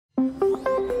The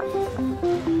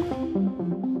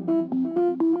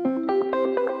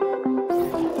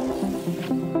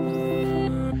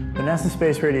NASA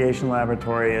Space Radiation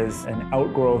Laboratory is an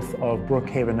outgrowth of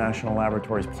Brookhaven National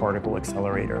Laboratory's particle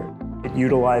accelerator. It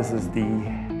utilizes the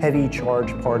heavy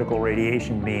charged particle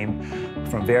radiation beam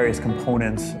from various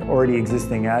components already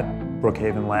existing at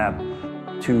Brookhaven Lab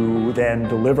to then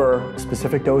deliver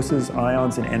specific doses,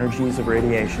 ions, and energies of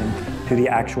radiation to the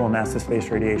actual NASA Space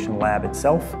Radiation Lab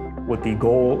itself, with the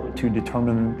goal to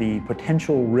determine the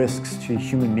potential risks to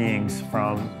human beings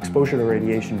from exposure to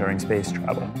radiation during space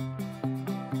travel.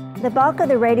 The bulk of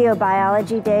the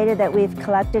radiobiology data that we've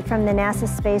collected from the NASA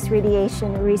Space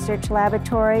Radiation Research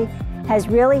Laboratory has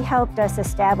really helped us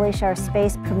establish our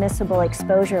space permissible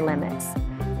exposure limits.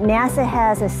 NASA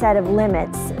has a set of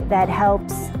limits that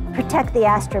helps protect the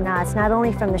astronauts not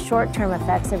only from the short-term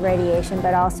effects of radiation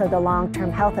but also the long-term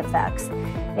health effects.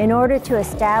 In order to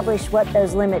establish what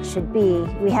those limits should be,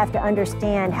 we have to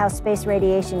understand how space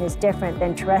radiation is different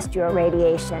than terrestrial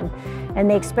radiation. And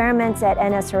the experiments at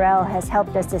NSRL has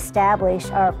helped us establish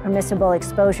our permissible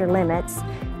exposure limits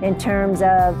in terms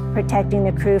of protecting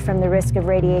the crew from the risk of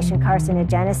radiation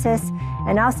carcinogenesis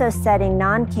and also setting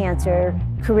non-cancer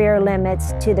career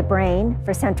limits to the brain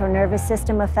for central nervous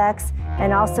system effects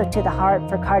and also to the heart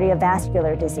for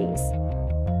cardiovascular disease.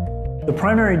 The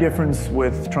primary difference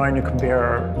with trying to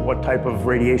compare what type of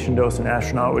radiation dose an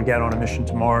astronaut would get on a mission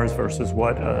to Mars versus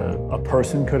what a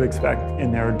person could expect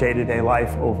in their day-to-day life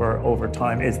over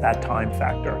time is that time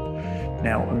factor.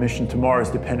 Now, a mission to Mars,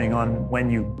 depending on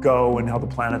when you go and how the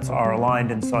planets are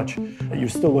aligned and such, you're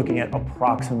still looking at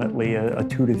approximately a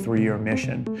 2 to 3 year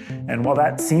mission. And while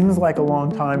that seems like a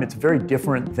long time, it's very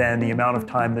different than the amount of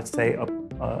time that, say,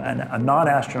 a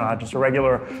non-astronaut, just a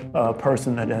regular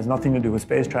person that has nothing to do with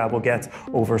space travel gets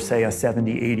over, say, a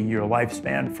 70, 80 year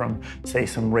lifespan from, say,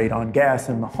 some radon gas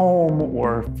in the home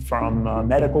or from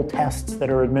medical tests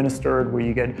that are administered where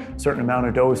you get a certain amount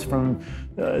of dose from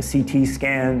CT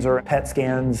scans or PET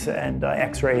scans and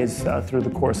X-rays through the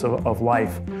course of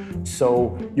life.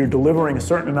 So you're delivering a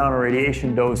certain amount of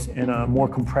radiation dose in a more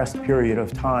compressed period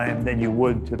of time than you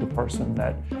would to the person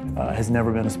that has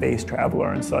never been a space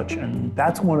traveler and such. And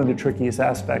that's one of the trickiest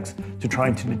aspects to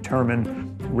trying to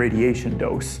determine radiation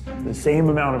dose. The same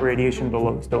amount of radiation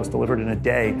dose delivered in a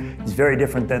day is very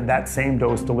different than that same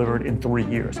dose delivered in 3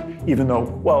 years, even though,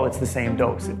 well, it's the same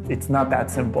dose. It's not that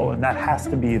simple, and that has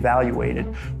to be evaluated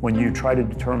when you try to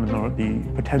determine the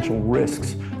potential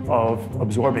risks of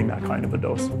absorbing that kind of a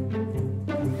dose.